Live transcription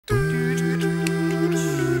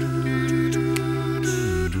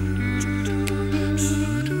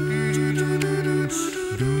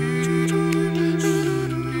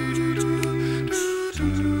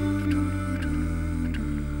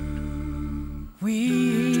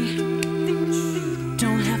We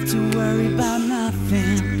don't have to worry about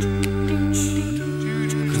nothing,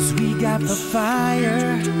 'cause we got the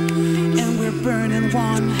fire and we're burning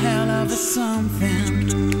one hell of a something.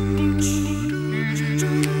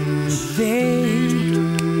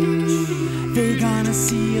 They gonna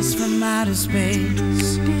see us from outer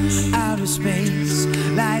space,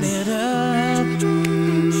 light it up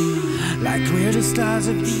like we're the stars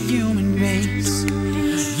of the human race.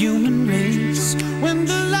 When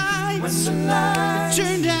the lights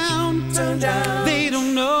turn down, they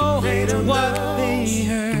don't know what they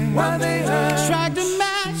heard. Strike the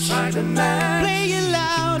match, play it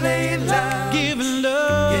loud, giving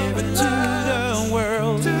love to the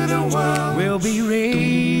world. We'll be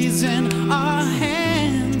raising our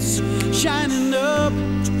hands, shining up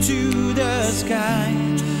to the sky,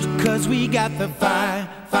 'cause we got the fire.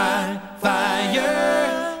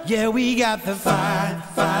 Yeah, we got the fire.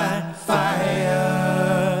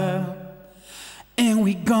 And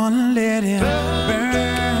we gonna let it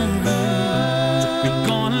burn. We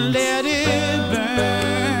gonna let it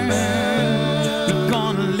burn. We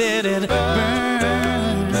gonna let it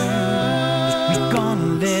burn. We gonna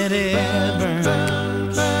let it burn.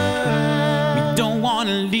 We don't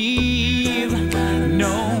wanna leave,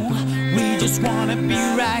 no. We just wanna be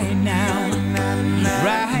right now.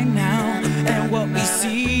 And what we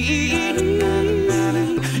see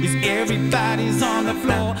is everybody's on the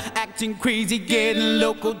floor, acting crazy, getting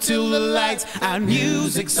local till the lights. Our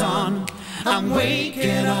music's on, I'm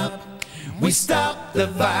waking up. We stop the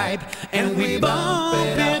vibe and we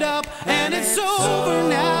bump it up, and it's over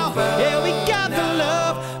now. Yeah, we got the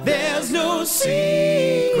love, there's no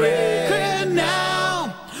secret now.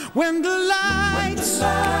 When the lights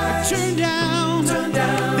turn down,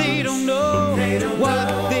 they don't know what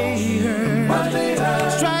they heard.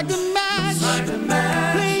 Strike the match,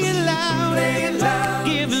 play it loud,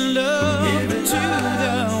 giving love to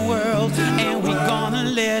the world. And we gonna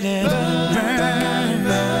let it burn.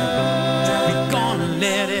 We gonna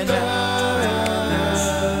let it burn.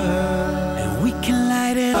 And we can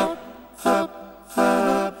light it up,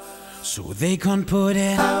 so they can't put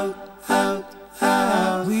it out.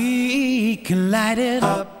 We can light it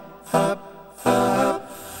up,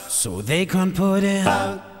 so they can't put it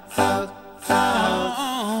out.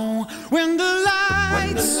 When the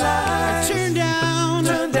lights turn down,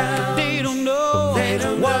 they don't know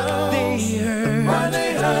what they heard.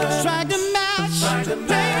 Strike the match,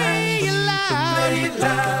 play it loud,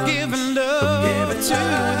 giving love to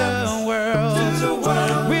the world.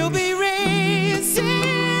 We'll be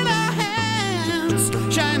raising our hands,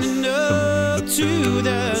 shining up to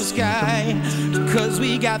the sky, 'cause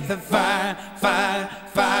we got the fire.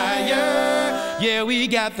 Yeah, we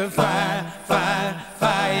got the fire.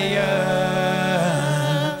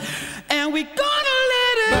 And we gonna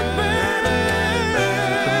let it burn.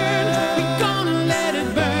 We gonna let it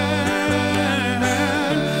burn.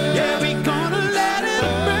 Yeah, we gonna let it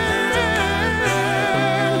burn.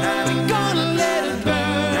 We gonna let it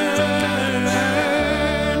burn.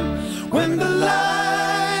 When the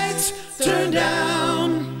lights turn down,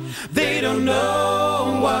 they don't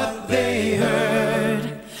know what they heard.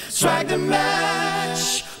 Strike the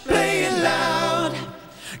match, play it loud,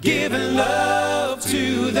 giving love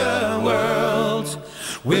to the world.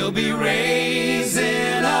 We'll be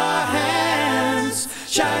raising our hands,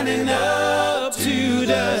 shining up to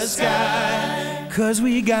the sky, 'cause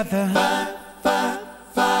we got the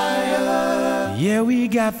fire. Yeah, we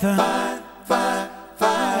got the fire.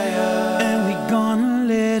 And we gonna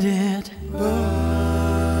let it burn.